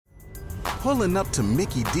Pulling up to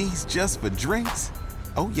Mickey D's just for drinks?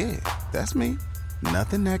 Oh yeah, that's me.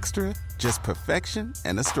 Nothing extra, just perfection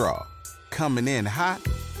and a straw. Coming in hot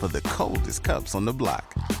for the coldest cups on the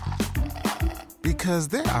block. Because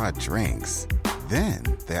there are drinks. Then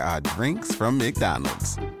there are drinks from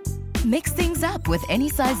McDonald's. Mix things up with any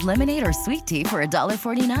size lemonade or sweet tea for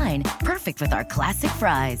 $1.49. Perfect with our classic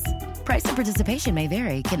fries. Price and participation may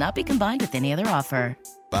vary. Cannot be combined with any other offer.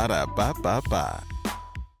 Ba-da-ba-ba-ba.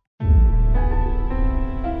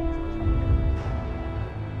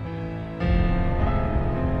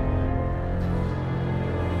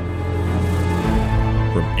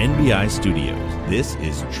 From NBI Studios, this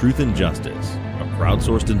is Truth and Justice, a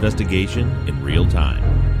crowdsourced investigation in real time.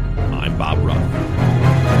 I'm Bob Ruff.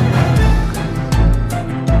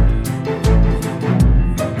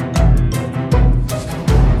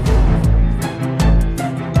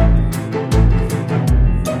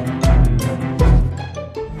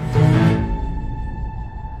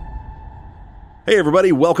 Hey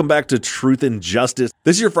everybody, welcome back to Truth and Justice.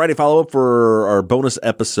 This is your Friday follow-up for our bonus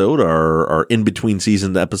episode, our in-between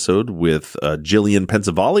season episode with Gillian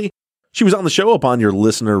Pensavalle. She was on the show upon your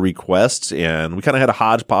listener requests, and we kind of had a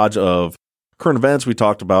hodgepodge of current events. We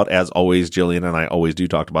talked about, as always, Gillian and I always do,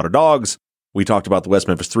 talked about our dogs. We talked about the West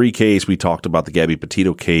Memphis 3 case. We talked about the Gabby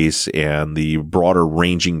Petito case and the broader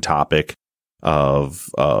ranging topic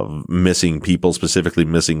of missing people, specifically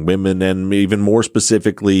missing women, and even more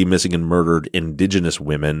specifically missing and murdered Indigenous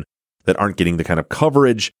women that aren't getting the kind of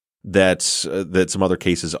coverage that some other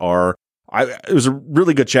cases are. It was a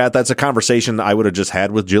really good chat. That's a conversation I would have just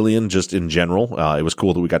had with Gillian, just in general. It was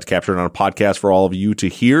cool that we got to capture it on a podcast for all of you to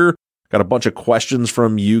hear. Got a bunch of questions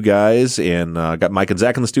from you guys, and got Mike and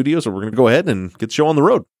Zach in the studio, so we're going to go ahead and get the show on the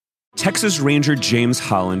road. Texas Ranger James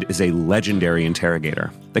Holland is a legendary interrogator.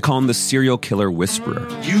 They call him the serial killer whisperer.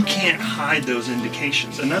 You can't hide those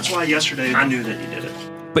indications, and that's why yesterday I knew that he did it.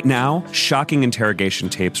 But now, shocking interrogation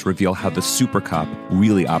tapes reveal how the super cop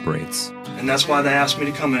really operates. And that's why they asked me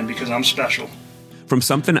to come in, because I'm special. From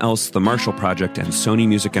Something Else, The Marshall Project, and Sony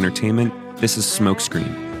Music Entertainment, this is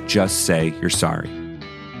Smokescreen. Just say you're sorry.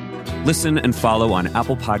 Listen and follow on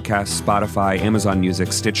Apple Podcasts, Spotify, Amazon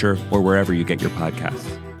Music, Stitcher, or wherever you get your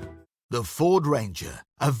podcasts. The Ford Ranger,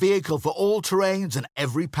 a vehicle for all terrains and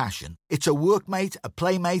every passion. It's a workmate, a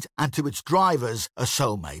playmate, and to its drivers, a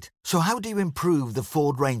soulmate. So how do you improve the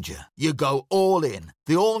Ford Ranger? You go all in.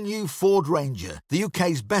 The all-new Ford Ranger, the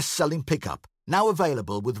UK's best-selling pickup. Now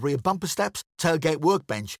available with rear bumper steps, tailgate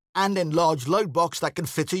workbench, and enlarged load box that can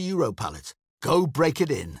fit a Euro pallet. Go break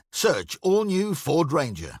it in. Search all-new Ford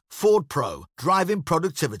Ranger. Ford Pro. Driving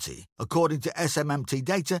productivity. According to SMMT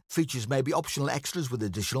data, features may be optional extras with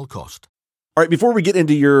additional cost. All right, before we get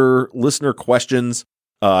into your listener questions,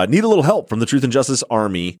 need a little help from the Truth and Justice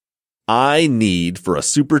Army. I need, for a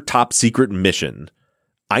super top secret mission,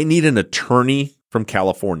 I need an attorney from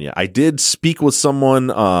California. I did speak with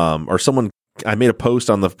someone, I made a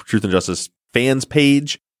post on the Truth and Justice fans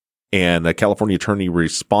page, and a California attorney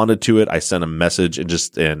responded to it. I sent a message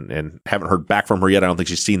and haven't heard back from her yet. I don't think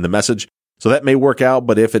she's seen the message. So that may work out,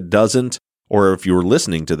 but if it doesn't, or if you're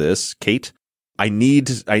listening to this, Kate, I need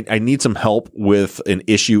some help with an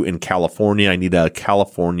issue in California. I need a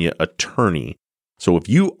California attorney. So if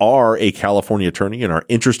you are a California attorney and are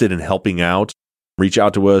interested in helping out, reach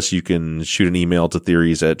out to us. You can shoot an email to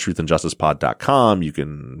theories@truthandjusticepod.com. You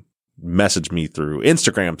can message me through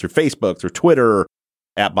Instagram, through Facebook, through Twitter,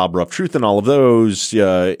 at Bob Ruff Truth, and all of those.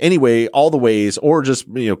 Anyway, all the ways, or just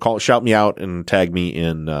shout me out and tag me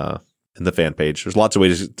in the fan page. There's lots of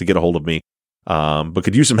ways to get a hold of me, but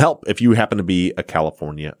could use some help if you happen to be a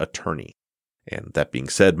California attorney. And that being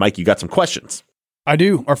said, Mike, you got some questions. I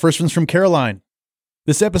do. Our first one's from Caroline.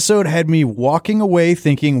 This episode had me walking away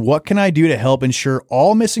thinking, what can I do to help ensure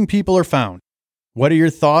all missing people are found? What are your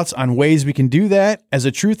thoughts on ways we can do that as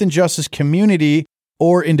a truth and justice community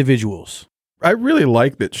or individuals? I really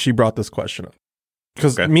like that she brought this question up,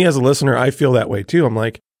 because me as a listener, I feel that way too. I'm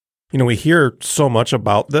like, we hear so much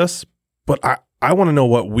about this, but I want to know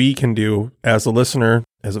what we can do as a listener,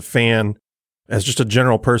 as a fan, as just a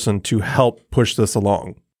general person to help push this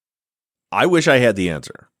along. I wish I had the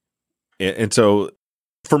answer. And so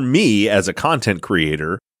for me as a content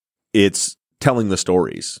creator, it's telling the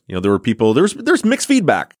stories. There were people, there's mixed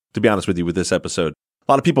feedback, to be honest with you, with this episode.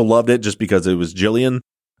 A lot of people loved it just because it was Gillian.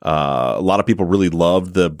 A lot of people really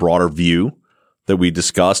loved the broader view that we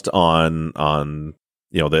discussed on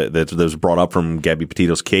that was brought up from Gabby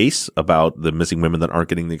Petito's case about the missing women that aren't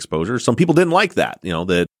getting the exposure. Some people didn't like that,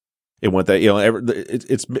 that it went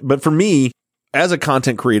that, but for me, as a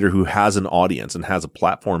content creator who has an audience and has a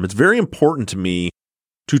platform, it's very important to me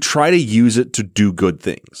to try to use it to do good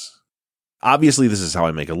things. obviously this is how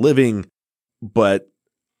I make a living, but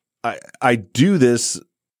I do this,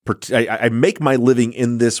 I make my living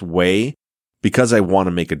in this way because I want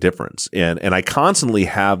to make a difference. And I constantly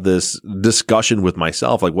have this discussion with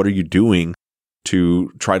myself, like, what are you doing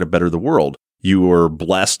to try to better the world? You are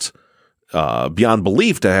blessed beyond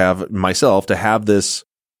belief to have this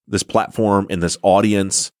platform and this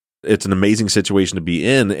audience. It's an amazing situation to be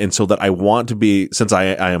in. And so that I want to be, since I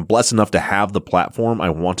am blessed enough to have the platform,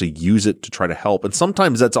 I want to use it to try to help. And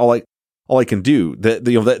sometimes that's all I can do.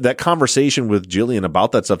 That conversation with Gillian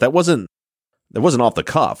about that stuff, that wasn't off the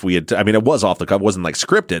cuff. It was off the cuff. It wasn't like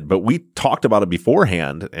scripted, but we talked about it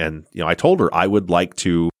beforehand. And, I told her I would like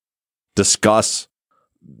to discuss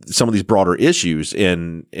some of these broader issues,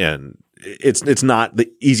 and it's not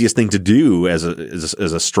the easiest thing to do as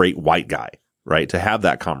a straight white guy, right? To have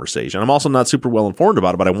that conversation. I'm also not super well informed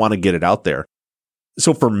about it, but I want to get it out there.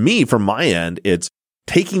 So for me, from my end, it's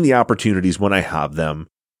taking the opportunities when I have them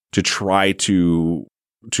to try to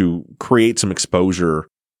create some exposure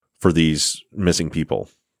for these missing people.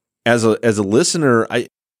 As a listener, I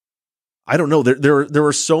don't know. There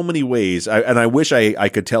are so many ways, and I wish I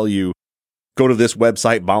could tell you, go to this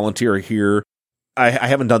website, volunteer here. I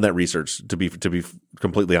haven't done that research, to be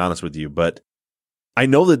completely honest with you, but I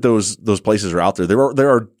know that those places are out there. There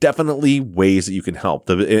are definitely ways that you can help.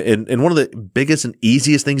 And one of the biggest and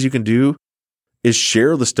easiest things you can do is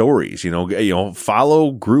share the stories.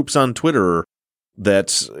 Follow groups on Twitter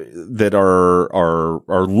that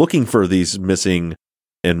are looking for these missing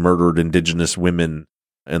and murdered Indigenous women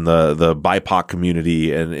and the BIPOC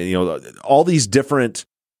community, and all these different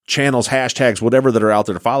channels, hashtags, whatever that are out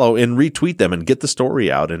there to follow, and retweet them and get the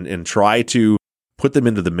story out and try to put them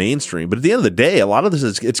into the mainstream. But at the end of the day, a lot of this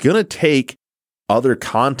it's going to take other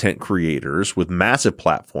content creators with massive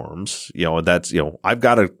platforms. I've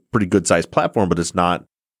got a pretty good sized platform, but it's not.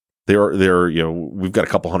 We've got a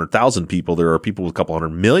couple 100,000 people. There are people with a couple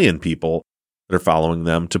 100 million people that are following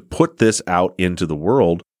them to put this out into the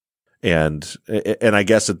world. And I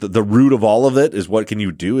guess that the root of all of it is, what can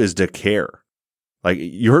you do is to care. Like,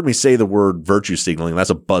 you heard me say the word virtue signaling.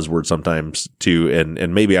 That's a buzzword sometimes too.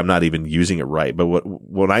 And maybe I'm not even using it right. But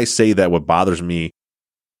when I say that, what bothers me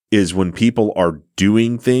is when people are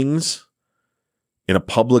doing things in a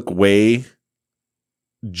public way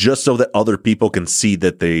just so that other people can see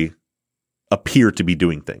that they appear to be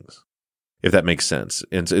doing things, if that makes sense.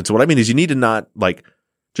 And so what I mean is, you need to not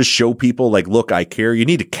just show people look, I care. You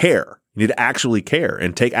need to care. You need to actually care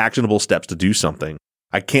and take actionable steps to do something.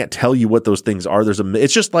 I can't tell you what those things are.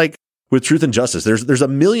 It's just like with Truth and Justice. There's a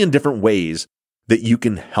million different ways that you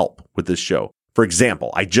can help with this show. For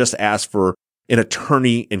example, I just asked for an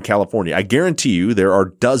attorney in California. I guarantee you there are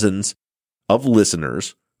dozens of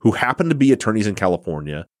listeners who happen to be attorneys in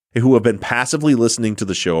California who have been passively listening to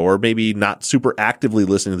the show, or maybe not super actively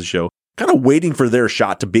listening to the show, kind of waiting for their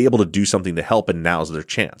shot to be able to do something to help, and now's their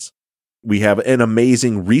chance. We have an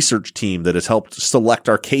amazing research team that has helped select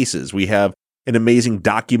our cases. We have an amazing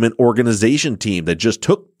document organization team that just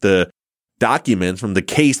took the documents from the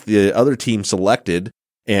case the other team selected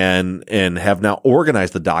and have now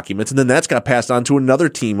organized the documents. And then that's got passed on to another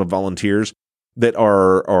team of volunteers that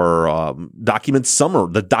are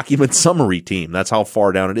the document summary team. That's how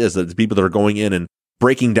far down it is. That the people that are going in and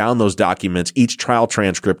breaking down those documents, each trial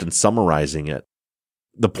transcript, and summarizing it.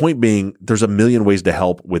 The point being, there's a million ways to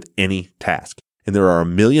help with any task. And there are a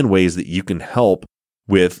million ways that you can help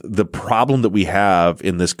with the problem that we have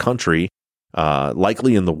in this country,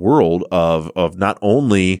 likely in the world, of not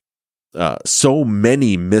only so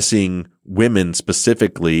many missing women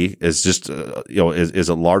specifically, as just is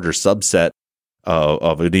a larger subset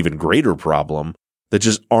of an even greater problem, that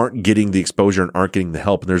just aren't getting the exposure and aren't getting the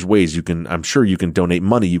help. And there's ways I'm sure you can donate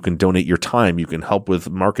money, you can donate your time, you can help with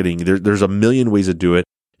marketing. There's a million ways to do it.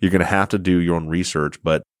 You're going to have to do your own research,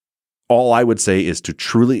 but all I would say is to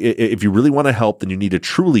truly, if you really want to help, then you need to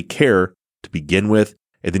truly care to begin with,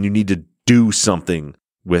 and then you need to do something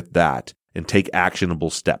with that and take actionable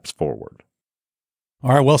steps forward.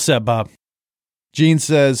 All right, well said, Bob. Gene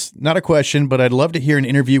says, not a question, but I'd love to hear an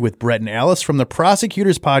interview with Brett and Alice from the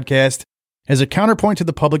Prosecutors Podcast as a counterpoint to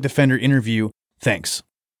the public defender interview. Thanks.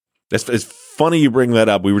 It's funny you bring that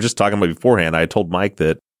up. We were just talking about beforehand. I told Mike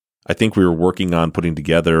that I think we were working on putting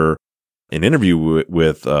together an interview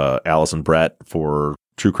with Alice and Brett for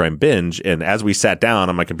True Crime Binge. And as we sat down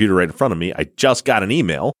on my computer right in front of me, I just got an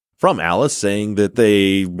email from Alice saying that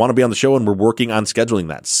they want to be on the show and we're working on scheduling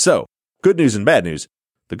that. So, good news and bad news.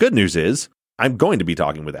 The good news is I'm going to be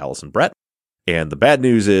talking with Alice and Brett. And the bad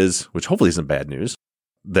news is, which hopefully isn't bad news,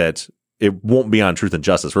 that it won't be on Truth and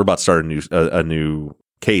Justice. We're about to start a new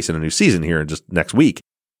case and a new season here in just next week.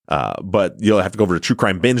 But you'll have to go over to True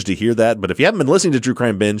Crime Binge to hear that. But if you haven't been listening to True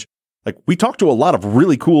Crime Binge, like we talked to a lot of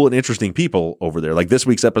really cool and interesting people over there. Like this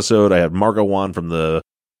week's episode, I had Margot on from the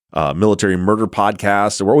Military Murder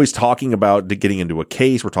Podcast. So we're always talking about getting into a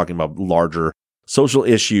case. We're talking about larger social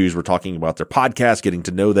issues. We're talking about their podcast, getting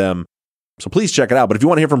to know them. So please check it out. But if you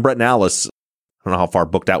want to hear from Brett and Alice, I don't know how far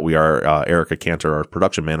booked out we are. Erica Cantor, our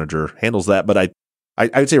production manager, handles that. But I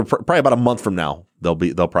would say probably about a month from now, they'll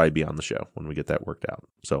probably be on the show when we get that worked out.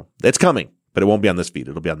 So it's coming, but it won't be on this feed.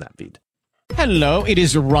 It'll be on that feed. Hello, it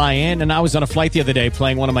is Ryan, and I was on a flight the other day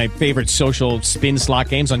playing one of my favorite social spin slot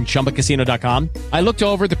games on ChumbaCasino.com. I looked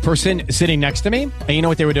over at the person sitting next to me, and you know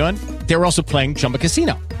what they were doing? They were also playing Chumba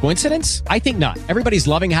Casino. Coincidence? I think not. Everybody's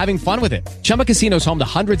loving having fun with it. Chumba Casino is home to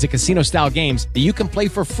hundreds of casino-style games that you can play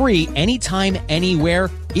for free anytime, anywhere,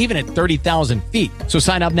 even at 30,000 feet. So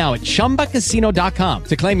sign up now at ChumbaCasino.com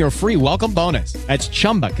to claim your free welcome bonus. That's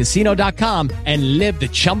ChumbaCasino.com and live the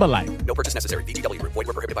Chumba life. No purchase necessary. VGW. Void where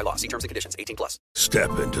prohibited by law. See terms and conditions. 18+.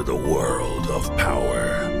 Step into the world of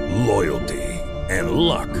power, loyalty, and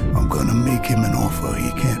luck. I'm gonna make him an offer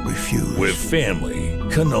he can't refuse. With family,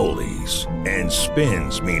 cannolis, and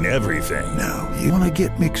spins mean everything. Now, you wanna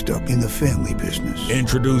get mixed up in the family business.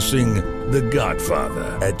 Introducing The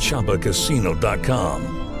Godfather at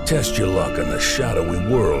ChumbaCasino.com. Test your luck in the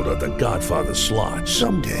shadowy world of The Godfather slot.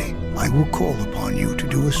 Someday, I will call upon you to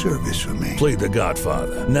do a service for me. Play The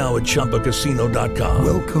Godfather, now at ChumbaCasino.com.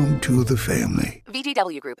 Welcome to the family.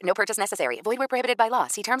 VGW Group. No purchase necessary. Void where prohibited by law.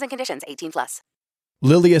 See terms and conditions. 18+.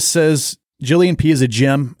 Lilia says, Gillian P is a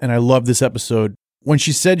gem, and I love this episode. When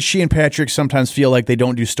she said she and Patrick sometimes feel like they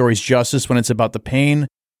don't do stories justice when it's about the pain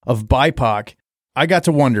of BIPOC, I got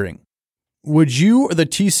to wondering, would you or the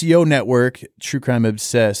TCO network, True Crime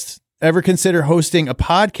Obsessed, ever consider hosting a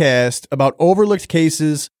podcast about overlooked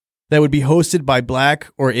cases that would be hosted by Black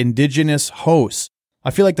or Indigenous hosts? I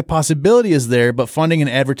feel like the possibility is there, but funding and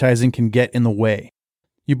advertising can get in the way.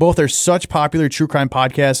 You both are such popular true crime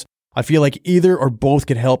podcasts. I feel like either or both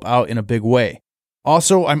could help out in a big way.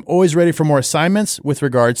 Also, I'm always ready for more assignments with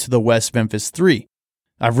regards to the West Memphis 3.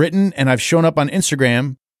 I've written and I've shown up on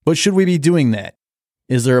Instagram, but should we be doing that?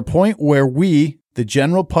 Is there a point where we, the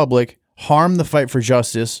general public, harm the fight for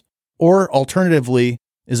justice? Or alternatively,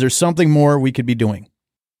 is there something more we could be doing?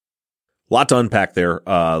 A lot to unpack there.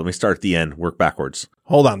 Let me start at the end, work backwards.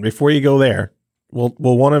 Hold on. Before you go there, will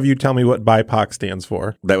one of you tell me what BIPOC stands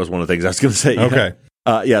for? That was one of the things I was going to say. Okay.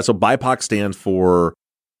 So BIPOC stands for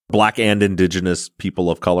Black and Indigenous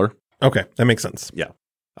People of Color. Okay, that makes sense. Yeah.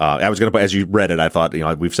 I was going to put, as you read it, I thought,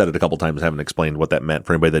 we've said it a couple times, haven't explained what that meant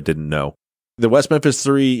for anybody that didn't know. The West Memphis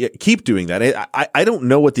 3, keep doing that. I don't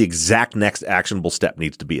know what the exact next actionable step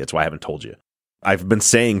needs to be. That's why I haven't told you. I've been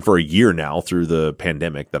saying for a year now through the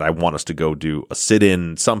pandemic that I want us to go do a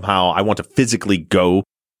sit-in somehow. I want to physically go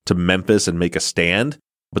to Memphis and make a stand.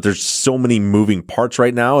 But there's so many moving parts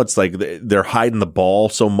right now. It's like they're hiding the ball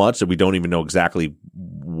so much that we don't even know exactly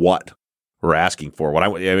what we're asking for.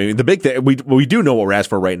 The big thing, we do know what we're asking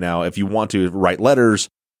for right now. If you want to write letters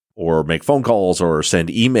or make phone calls or send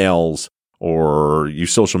emails or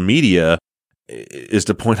use social media, is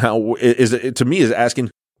to point out, to me, is asking,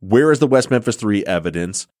 where is the West Memphis 3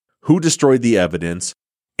 evidence? Who destroyed the evidence?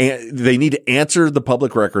 And they need to answer the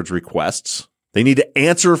public records requests. They need to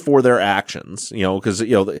answer for their actions, because,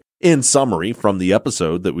 in summary from the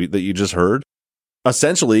episode that you just heard,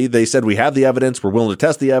 essentially they said, we have the evidence. We're willing to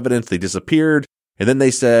test the evidence. They disappeared. And then they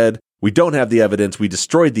said, we don't have the evidence. We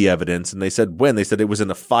destroyed the evidence. And they said, when? They said it was in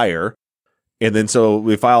a fire. And then so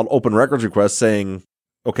we filed open records requests saying,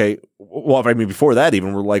 okay, well, before that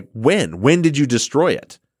even, we're like, when did you destroy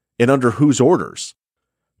it? And under whose orders?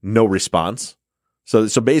 No response. So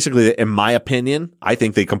basically, in my opinion, I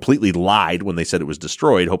think they completely lied when they said it was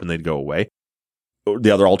destroyed, hoping they'd go away.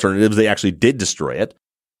 The other alternatives, they actually did destroy it.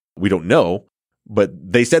 We don't know, but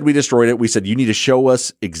they said we destroyed it. We said, you need to show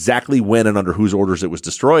us exactly when and under whose orders it was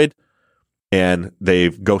destroyed. And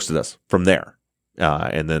they've ghosted us from there.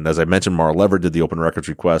 And then, as I mentioned, Mara Lever did the open records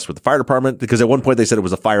request with the fire department, because at one point they said it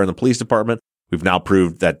was a fire in the police department. We've now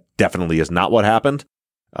proved that definitely is not what happened.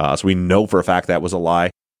 So we know for a fact that was a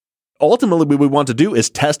lie. Ultimately, what we want to do is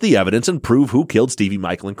test the evidence and prove who killed Stevie,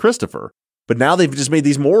 Michael, and Christopher. But now they've just made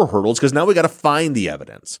these more hurdles, because now we got to find the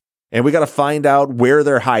evidence, and we got to find out where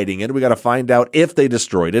they're hiding it. We got to find out if they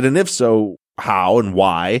destroyed it, and if so, how and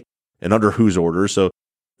why, and under whose orders.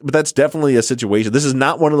 But that's definitely a situation. This is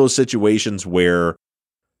not one of those situations where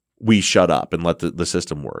we shut up and let the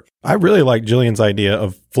system work. I really like Gillian's idea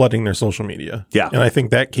of flooding their social media. Yeah. And I think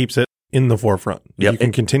that keeps it in the forefront. Yep. You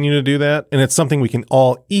can continue to do that. And it's something we can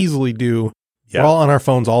all easily do. Yep. We're all on our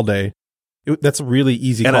phones all day. That's a really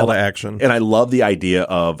easy call to action. And I love the idea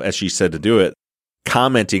of, as she said to do it,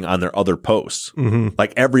 commenting on their other posts. Mm-hmm.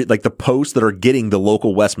 Like the posts that are getting the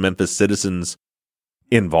local West Memphis citizens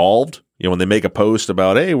involved. When they make a post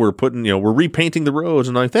about, hey, we're repainting the roads,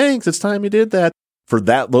 and like, thanks, it's time you did that. For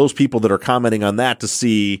those people that are commenting on that to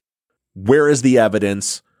see, where is the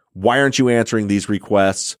evidence? Why aren't you answering these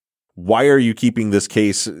requests? Why are you keeping this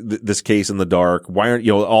case in the dark? Why aren't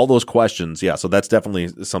all those questions? Yeah, so that's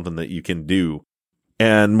definitely something that you can do.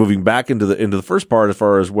 And moving back into the first part, as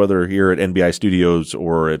far as whether here at NBI Studios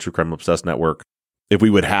or at True Crime Obsessed Network, if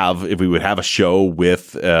we would have a show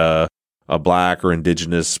with a Black or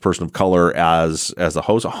Indigenous person of color as a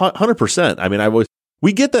host, 100%. I mean,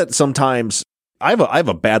 we get that sometimes. I have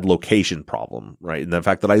a bad location problem, right? And the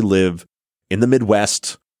fact that I live in the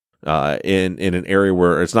Midwest, in an area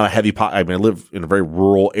where it's not a heavy I live in a very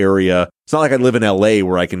rural area. It's not like I live in LA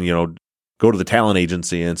where I can, go to the talent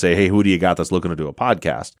agency and say, hey, who do you got that's looking to do a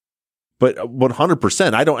podcast? But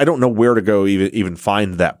 100%, I don't know where to go even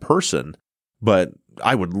find that person. But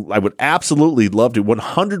I would absolutely love to.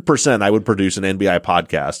 100%, I would produce an NBI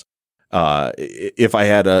podcast if I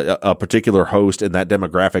had a particular host in that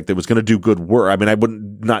demographic that was going to do good work. I mean, I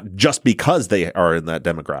wouldn't, not just because they are in that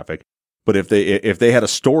demographic, but if they had a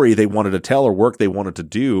story they wanted to tell or work they wanted to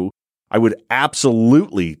do, I would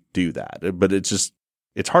absolutely do that. But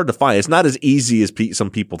it's hard to find. It's not as easy as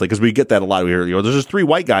some people think, because we get that a lot. We hear, there's just 3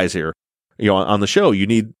 white guys here, on the show. You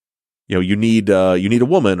need a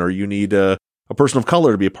woman, or you need a person of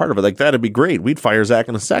color to be a part of it. Like, that'd be great. We'd fire Zach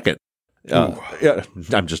in a second. Yeah,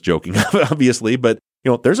 I'm just joking, obviously, but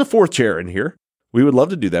there's a 4th chair in here. We would love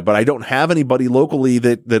to do that, but I don't have anybody locally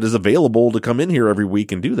that is available to come in here every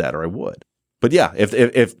week and do that, or I would. But yeah,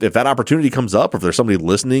 if that opportunity comes up, or if there's somebody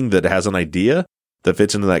listening that has an idea that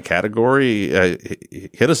fits into that category,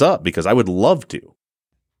 hit us up, because I would love to.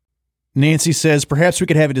 Nancy says, perhaps we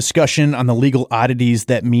could have a discussion on the legal oddities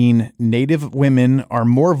that mean Native women are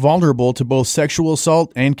more vulnerable to both sexual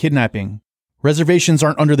assault and kidnapping. Reservations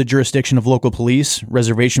aren't under the jurisdiction of local police.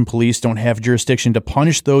 Reservation police don't have jurisdiction to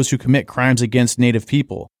punish those who commit crimes against Native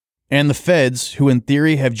people. And the feds, who in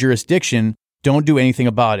theory have jurisdiction, don't do anything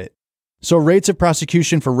about it. So rates of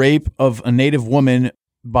prosecution for rape of a Native woman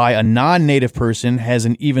by a non-Native person has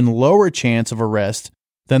an even lower chance of arrest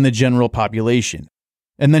than the general population.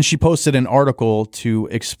 And then she posted an article to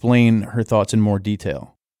explain her thoughts in more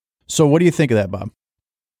detail. So what do you think of that, Bob?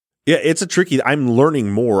 Yeah, it's a tricky. I'm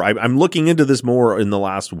learning more. I'm looking into this more in the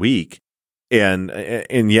last week, and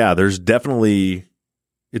yeah, there's definitely,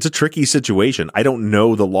 it's a tricky situation. I don't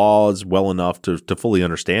know the laws well enough to fully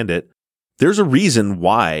understand it. There's a reason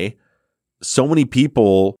why so many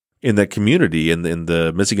people in that community, in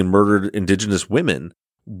the missing and murdered Indigenous women,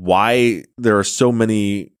 why there are so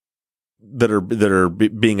many that are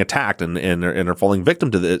being attacked and are falling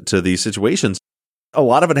victim to these situations. A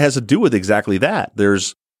lot of it has to do with exactly that.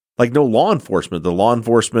 There's like no law enforcement. The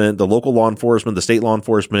local law enforcement, the state law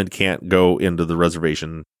enforcement can't go into the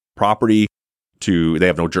reservation property they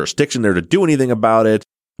have no jurisdiction there to do anything about it.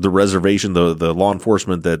 The reservation, the law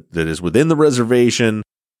enforcement that is within the reservation,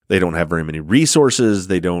 they don't have very many resources.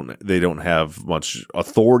 They don't have much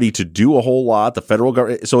authority to do a whole lot. The federal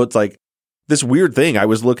government. So it's like this weird thing. I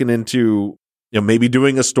was looking into, maybe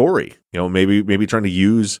doing a story, maybe trying to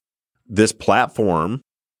use this platform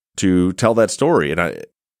to tell that story. And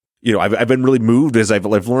I've been really moved as I've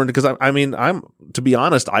learned, because I'm to be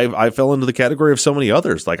honest, I fell into the category of so many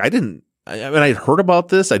others. Like I'd heard about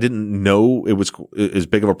this. I didn't know it was as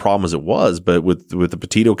big of a problem as it was, but with the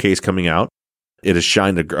Petito case coming out, it has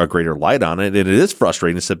shined a greater light on it. And it is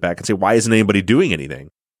frustrating to sit back and say, why isn't anybody doing anything?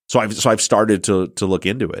 So I've started to look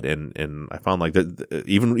into it, and I found like that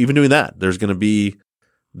even doing that,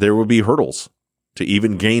 there will be hurdles to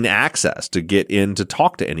even gain access to get in to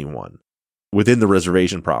talk to anyone within the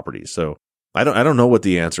reservation properties. So I don't know what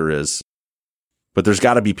the answer is, but there's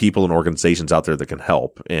got to be people and organizations out there that can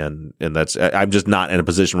help. And I'm just not in a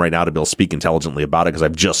position right now to be able to speak intelligently about it, because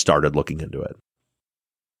I've just started looking into it.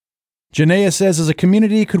 Janaea says, as a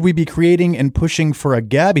community, could we be creating and pushing for a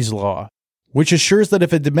Gabby's Law, which assures that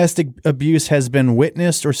if a domestic abuse has been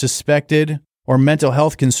witnessed or suspected, or mental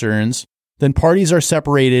health concerns, then parties are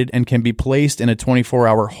separated and can be placed in a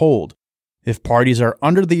 24-hour hold. If parties are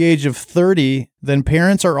under the age of 30, then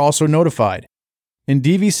parents are also notified. In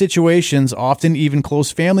DV situations, often even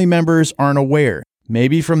close family members aren't aware,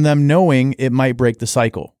 maybe from them knowing it might break the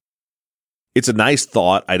cycle. It's a nice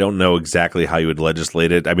thought. I don't know exactly how you would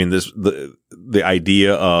legislate it. I mean, the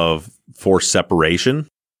idea of forced separation,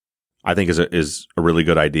 I think is a really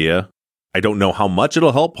good idea. I don't know how much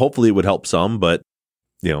it'll help. Hopefully it would help some, but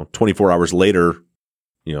 24 hours later,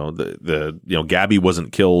 Gabby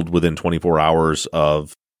wasn't killed within 24 hours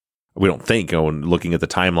of, we don't think, looking at the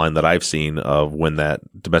timeline that I've seen of when that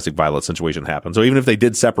domestic violence situation happened. So even if they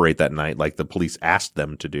did separate that night, like the police asked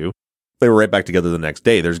them to do, they were right back together the next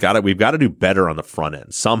day. We've got to do better on the front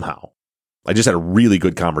end somehow. I just had a really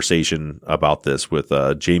good conversation about this with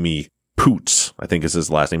Jamie Poots, I think is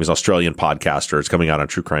his last name. He's an Australian podcaster. It's coming out on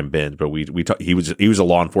True Crime Binge, but he was a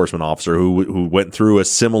law enforcement officer who went through a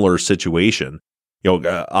similar situation.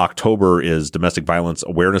 October is Domestic Violence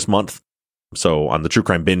Awareness Month. So on the True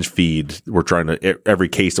Crime Binge feed, we're trying to, every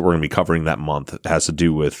case that we're going to be covering that month has to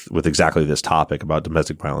do with exactly this topic about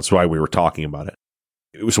domestic violence. That's why we were talking about it.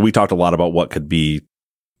 So we talked a lot about what could be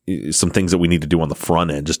some things that we need to do on the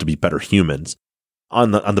front end just to be better humans.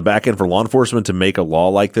 On the back end for law enforcement to make a law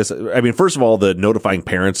like this, I mean, first of all, the notifying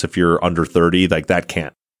parents if you're under 30, like that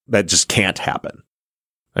just can't happen.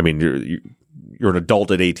 I mean, you're an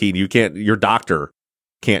adult at 18. Your doctor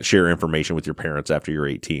can't share information with your parents after you're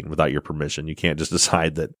 18 without your permission. You can't just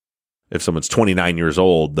decide that if someone's 29 years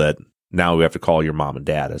old that now we have to call your mom and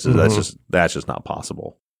dad. That's just not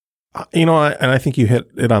possible. And I think you hit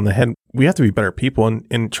it on the head. We have to be better people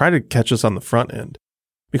and try to catch us on the front end,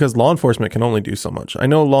 because law enforcement can only do so much. I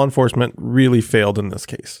know law enforcement really failed in this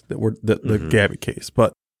case, the Gabby case,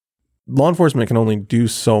 but law enforcement can only do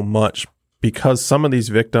so much because some of these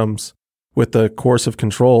victims with the coercive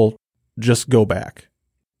control just go back.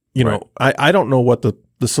 I don't know what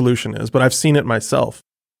the solution is, but I've seen it myself.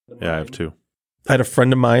 Yeah, I have too. I had a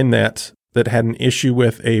friend of mine that had an issue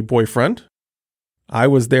with a boyfriend. I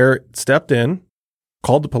was there, stepped in,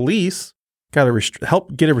 called the police,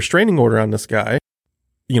 helped get a restraining order on this guy,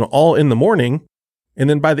 all in the morning. And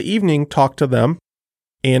then by the evening, talked to them,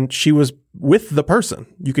 and she was with the person.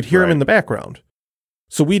 You could hear him in the background.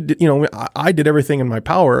 So we did, I did everything in my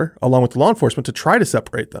power along with the law enforcement to try to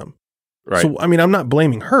separate them. Right. So, I mean, I'm not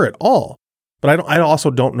blaming her at all, but I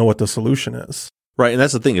also don't know what the solution is. Right. And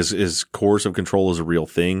that's the thing is coercive control is a real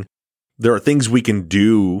thing. There are things we can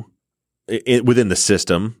do within the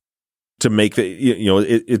system to make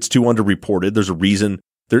it's too underreported. There's a reason.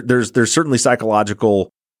 There's certainly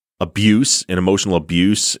psychological abuse and emotional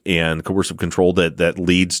abuse and coercive control that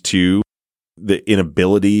leads to the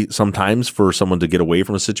inability sometimes for someone to get away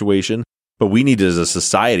from a situation. But we need to, as a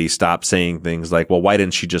society, stop saying things like, well, why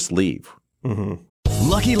didn't she just leave? Mm-hmm.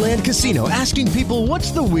 Lucky Land Casino, asking people, what's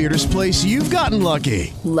the weirdest place you've gotten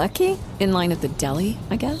lucky? Lucky? In line at the deli,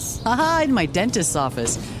 I guess? Aha, in my dentist's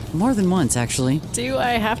office. More than once, actually. Do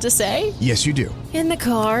I have to say? Yes, you do. In the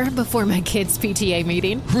car before my kids' PTA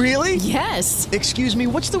meeting. Really? Yes. Excuse me,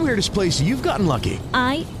 what's the weirdest place you've gotten lucky?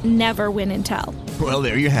 I never win and tell. Well,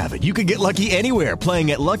 there you have it. You can get lucky anywhere,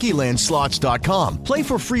 playing at LuckyLandSlots.com. Play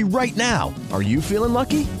for free right now. Are you feeling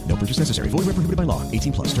lucky? No purchase necessary. Void where prohibited by law.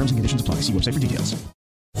 18+. Terms and conditions apply. See website for details.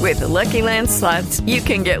 With the Lucky Land Slots, you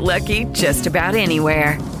can get lucky just about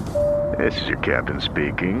anywhere. This is your captain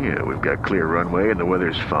speaking. We've got clear runway and the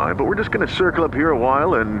weather's fine, but we're just going to circle up here a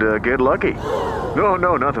while and get lucky. No,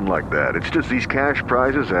 nothing like that. It's just these cash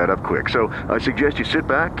prizes add up quick. So I suggest you sit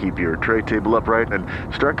back, keep your tray table upright, and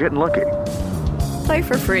start getting lucky. Play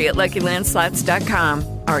for free at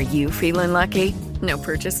LuckyLandSlots.com. Are you feeling lucky? No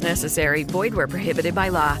purchase necessary. Void where prohibited by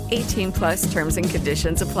law. 18+ terms and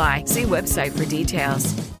conditions apply. See website for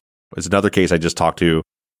details. It's another case I just talked to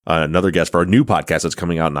another guest for our new podcast that's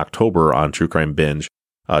coming out in October on True Crime Binge,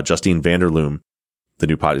 Justine Vanderloom. The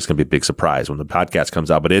new podcast is going to be a big surprise when the podcast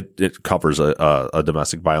comes out, but it covers a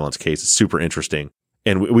domestic violence case. It's super interesting.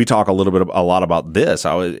 And we talk a lot about this.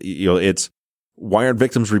 How it's why aren't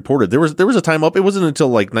victims reported? There was a time up. It wasn't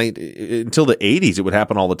until until the 80s it would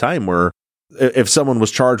happen all the time where if someone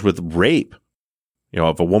was charged with rape,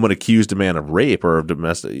 if a woman accused a man of rape or of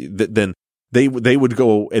domestic, then they would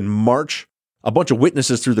go and march a bunch of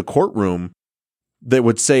witnesses through the courtroom that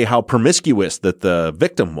would say how promiscuous that the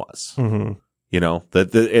victim was. Mm-hmm.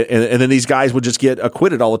 And then these guys would just get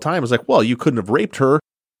acquitted all the time. It's like, well, you couldn't have raped her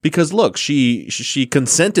because look, she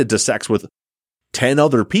consented to sex with 10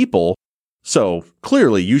 other people. So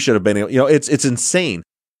clearly you should have been, it's insane.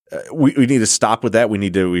 We need to stop with that. We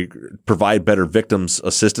need to provide better victims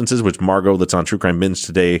assistances, which Margot, that's on True Crime Binge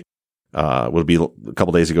today, will be a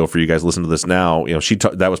couple days ago for you guys listen to this now.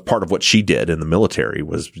 That was part of what she did in the military,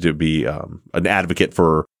 was to be an advocate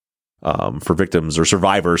for victims or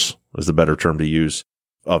survivors is the better term to use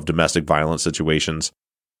of domestic violence situations.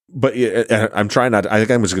 But I'm trying not. I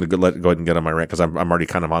think I'm just going to go ahead and get on my rant because I'm already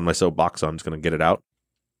kind of on my soapbox, so I'm just going to get it out.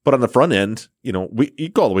 But on the front end, you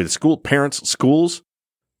go all the way to school, parents, schools.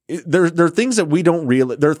 There are things that we don't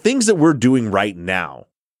realize. There are things that we're doing right now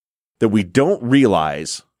that we don't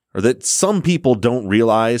realize, or that some people don't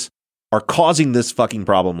realize, are causing this fucking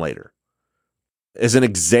problem later. As an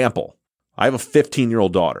example, I have a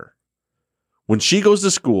 15-year-old daughter. When she goes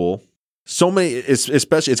to school, so many,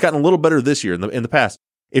 especially, it's gotten a little better this year. In the past,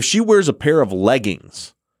 if she wears a pair of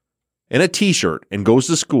leggings and a t-shirt and goes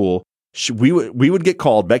to school, we would get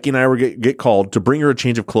called. Becky and I would get called to bring her a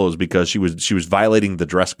change of clothes because she was violating the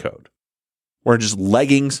dress code. Wearing just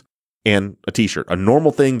leggings and a t-shirt, a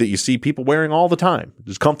normal thing that you see people wearing all the time,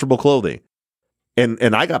 just comfortable clothing.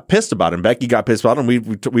 And I got pissed about it, and Becky got pissed about it,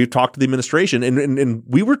 and we talked to the administration, and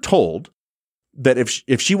we were told that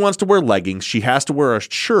if she wants to wear leggings, she has to wear a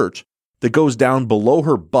shirt that goes down below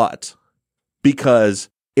her butt because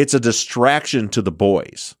it's a distraction to the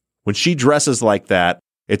boys. When she dresses like that,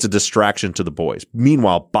 it's a distraction to the boys.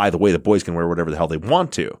 Meanwhile, by the way, the boys can wear whatever the hell they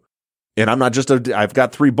want to. And I'm not just I've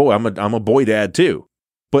got 3 boys. I'm a boy dad too.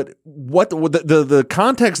 But what the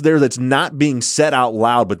context there that's not being said out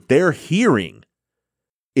loud, but they're hearing,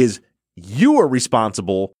 is you are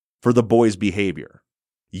responsible for the boys' behavior.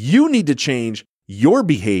 You need to change your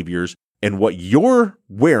behaviors and what you're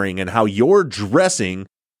wearing and how you're dressing,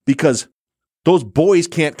 because those boys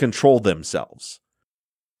can't control themselves.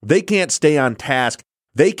 They can't stay on task.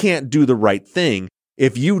 They can't do the right thing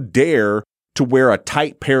if you dare to wear a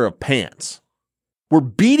tight pair of pants. We're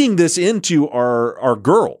beating this into our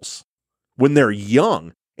girls when they're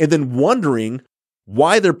young, and then wondering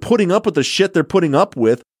why they're putting up with the shit they're putting up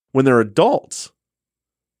with when they're adults.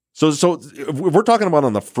 So if we're talking about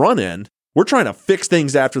on the front end, we're trying to fix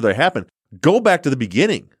things after they happen. Go back to the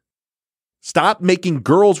beginning. Stop making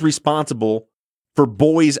girls responsible for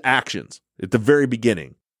boys' actions at the very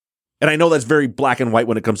beginning. And I know that's very black and white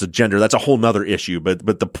when it comes to gender. That's a whole nother issue. But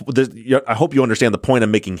I hope you understand the point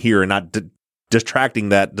I'm making here and not distracting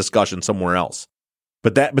that discussion somewhere else.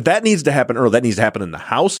 But that needs to happen early. That needs to happen in the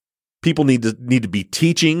house. People need to be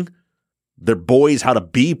teaching their boys how to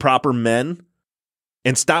be proper men,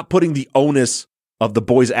 and stop putting the onus of the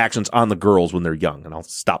boys' actions on the girls when they're young. And I'll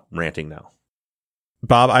stop ranting now.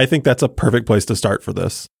 Bob, I think that's a perfect place to start for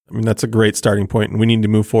this. I mean, that's a great starting point, and we need to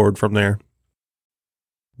move forward from there.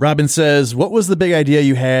 Robin says, what was the big idea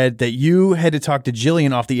you had that you had to talk to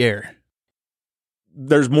Gillian off the air?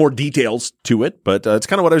 There's more details to it, but it's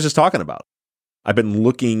kind of what I was just talking about. I've been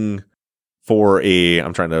looking for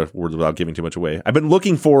I'm trying to word without giving too much away. I've been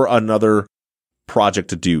looking for another project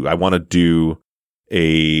to do. I want to do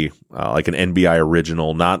like an NBI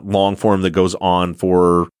original, not long form that goes on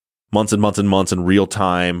for months and months and months in real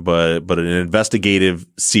time, but an investigative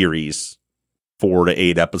series, 4 to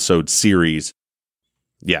 8 episode series.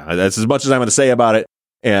 Yeah, that's as much as I'm going to say about it.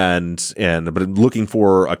 But I'm looking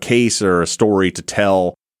for a case or a story to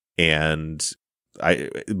tell, and my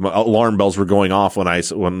alarm bells were going off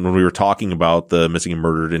when we were talking about the missing and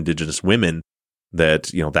murdered Indigenous women.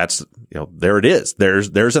 That there it is.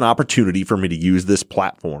 There's an opportunity for me to use this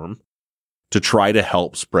platform to try to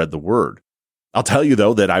help spread the word. I'll tell you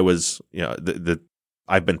though that I was that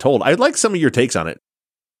I've been told. I'd like some of your takes on it.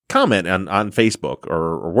 Comment on Facebook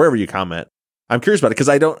or wherever you comment. I'm curious about it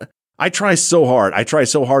because I try so hard. I try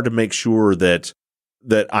so hard to make sure that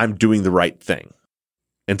I'm doing the right thing.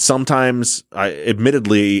 And sometimes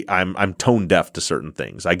admittedly I'm tone deaf to certain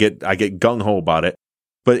things. I get gung ho about it.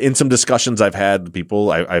 But in some discussions I've had with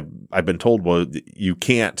people, I've been told, well, you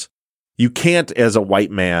can't as a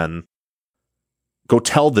white man go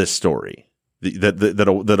tell this story.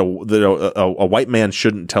 That a white man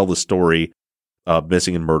shouldn't tell the story of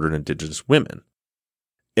missing and murdered Indigenous women.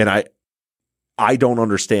 And I don't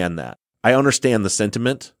understand that. I understand the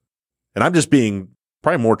sentiment, and I'm just being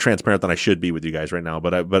probably more transparent than I should be with you guys right now.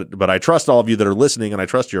 But I trust all of you that are listening, and I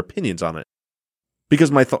trust your opinions on it. Because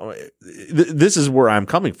this is where I'm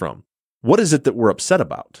coming from. What is it that we're upset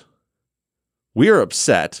about? We are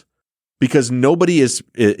upset because nobody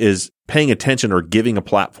is paying attention or giving a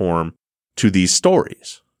platform to these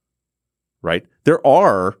stories, right? There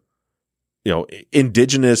are,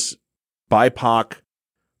 Indigenous, BIPOC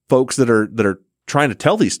folks that are trying to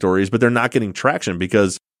tell these stories, but they're not getting traction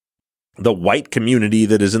because the white community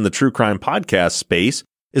that is in the true crime podcast space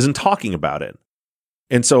isn't talking about it.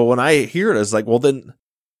 And so when I hear it, it's like, well, then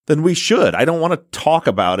we should. I don't want to talk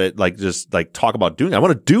about it just talk about doing it. I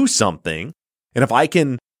want to do something. And if I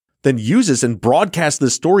can then use this and broadcast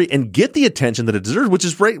this story and get the attention that it deserves, which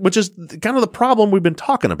is kind of the problem we've been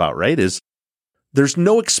talking about, right? Is there's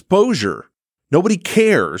no exposure. Nobody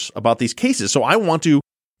cares about these cases. So I want to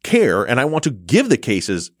care and I want to give the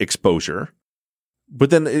cases exposure. But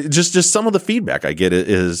then just some of the feedback I get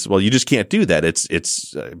is, well, you just can't do that.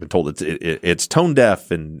 It's I've been told it's tone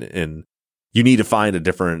deaf and you need to find a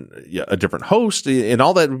different host, and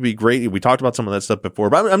all that would be great. We talked about some of that stuff before,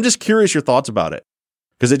 but I'm just curious your thoughts about it,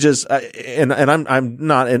 Because it just, and I'm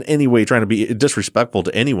not in any way trying to be disrespectful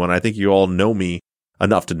to anyone. I think you all know me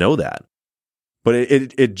enough to know that. But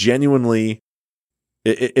it genuinely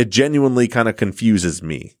kind of confuses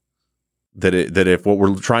me that if what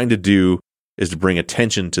we're trying to do is to bring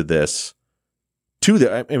attention to this,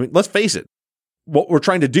 I mean, let's face it. What we're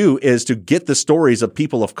trying to do is to get the stories of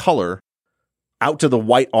people of color out to the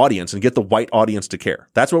white audience and get the white audience to care.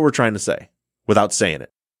 That's what we're trying to say without saying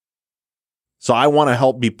it. So I want to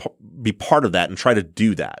help be part of that and try to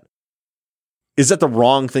do that. Is that the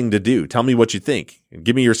wrong thing to do? Tell me what you think.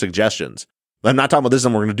 Give me your suggestions. I'm not talking about this,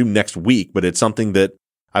 and we're going to do next week, but it's something that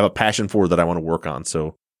I have a passion for that I want to work on.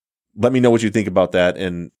 So let me know what you think about that.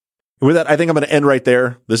 And with that, I think I'm going to end right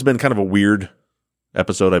there. This has been kind of a weird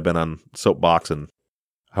episode. I've been on soapbox, and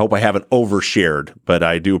I hope I haven't overshared, but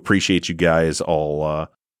I do appreciate you guys all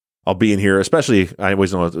being here, especially I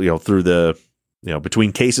always know, through the,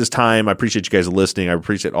 between cases time. I appreciate you guys listening. I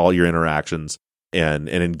appreciate all your interactions and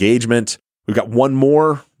engagement. We've got one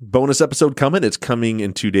more bonus episode coming. It's coming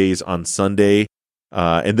in 2 days on Sunday.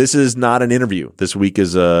 And this is not an interview. This week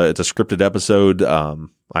it's a scripted episode. I'm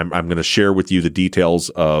going to share with you the details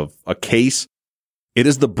of a case. It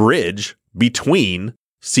is the bridge between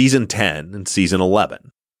season 10 and season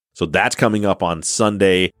 11. So that's coming up on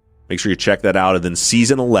Sunday. Make sure you check that out. And then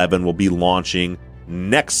season 11 will be launching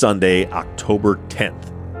next Sunday, October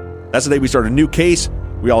 10th. That's the day we start a new case.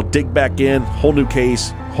 We all dig back in, whole new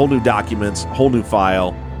case, whole new documents, whole new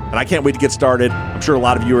file. And I can't wait to get started. I'm sure a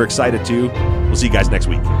lot of you are excited too. We'll see you guys next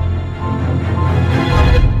week.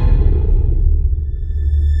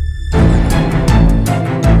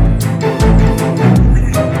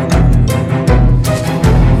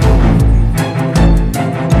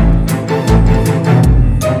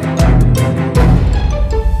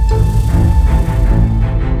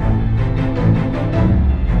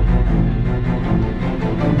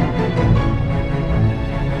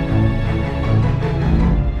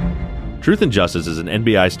 Truth and Justice is an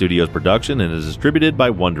NBI Studios production and is distributed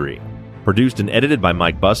by Wondery. Produced and edited by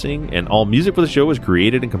Mike Bussing, and all music for the show was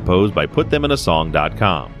created and composed by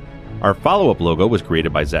PutThemInASong.com. Our follow-up logo was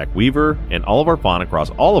created by Zach Weaver, and all of our font across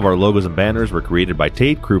all of our logos and banners were created by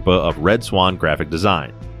Tate Krupa of Red Swan Graphic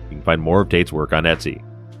Design. You can find more of Tate's work on Etsy.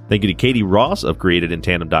 Thank you to Katie Ross of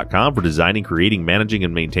CreatedInTandem.com for designing, creating, managing,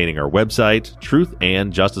 and maintaining our website, Truth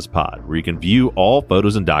and Justice Pod, where you can view all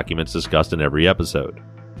photos and documents discussed in every episode.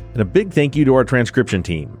 And a big thank you to our transcription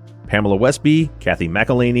team: Pamela Westby, Kathy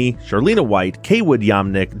McElhaney, Charlena White, Kaywood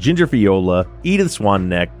Yomnick, Ginger Fiola, Edith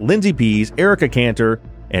Swanneck, Lindsay Pease, Erica Cantor,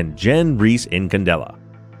 and Jen Reese Incandela.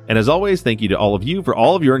 And as always, thank you to all of you for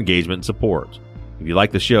all of your engagement and support. If you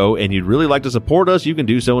like the show and you'd really like to support us, you can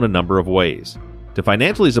do so in a number of ways. To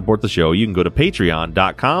financially support the show, you can go to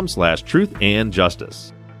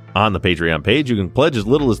patreon.com/truthandjustice. On the Patreon page, you can pledge as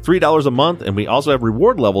little as $3 a month, and we also have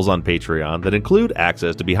reward levels on Patreon that include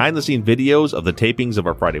access to behind-the-scenes videos of the tapings of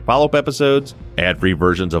our Friday follow-up episodes, ad-free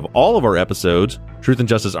versions of all of our episodes, Truth and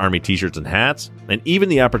Justice Army t-shirts and hats, and even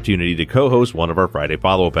the opportunity to co-host one of our Friday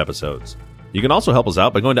follow-up episodes. You can also help us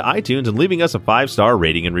out by going to iTunes and leaving us a 5-star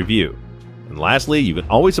rating and review. And lastly, you can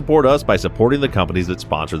always support us by supporting the companies that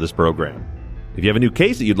sponsor this program. If you have a new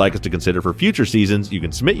case that you'd like us to consider for future seasons, you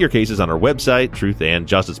can submit your cases on our website, Truth and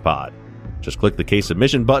Justice Pod. Just click the case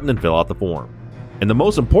submission button and fill out the form. And the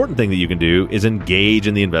most important thing that you can do is engage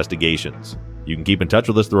in the investigations. You can keep in touch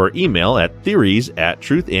with us through our email at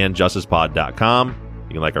theories@truthandjusticepod.com.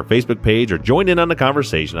 You can like our Facebook page or join in on the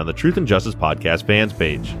conversation on the Truth and Justice Podcast fans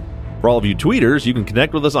page. For all of you tweeters, you can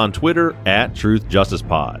connect with us on Twitter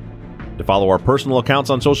 @TruthJusticePod. To follow our personal accounts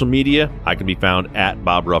on social media, I can be found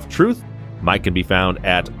 @BobRuffTruth. Mike can be found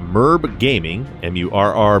 @Murb Gaming,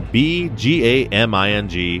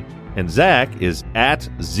 MURRBGAMING, and Zach is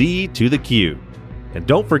 @Z2TheQ. And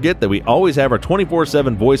don't forget that we always have our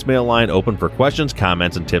 24/7 voicemail line open for questions,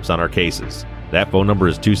 comments, and tips on our cases. That phone number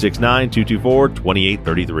is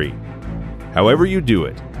 269-224-2833. However you do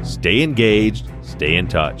it, stay engaged, stay in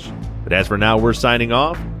touch. But as for now, we're signing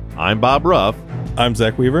off. I'm Bob Ruff. I'm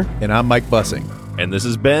Zach Weaver. And I'm Mike Bussing. And this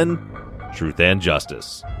has been Truth and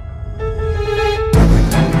Justice.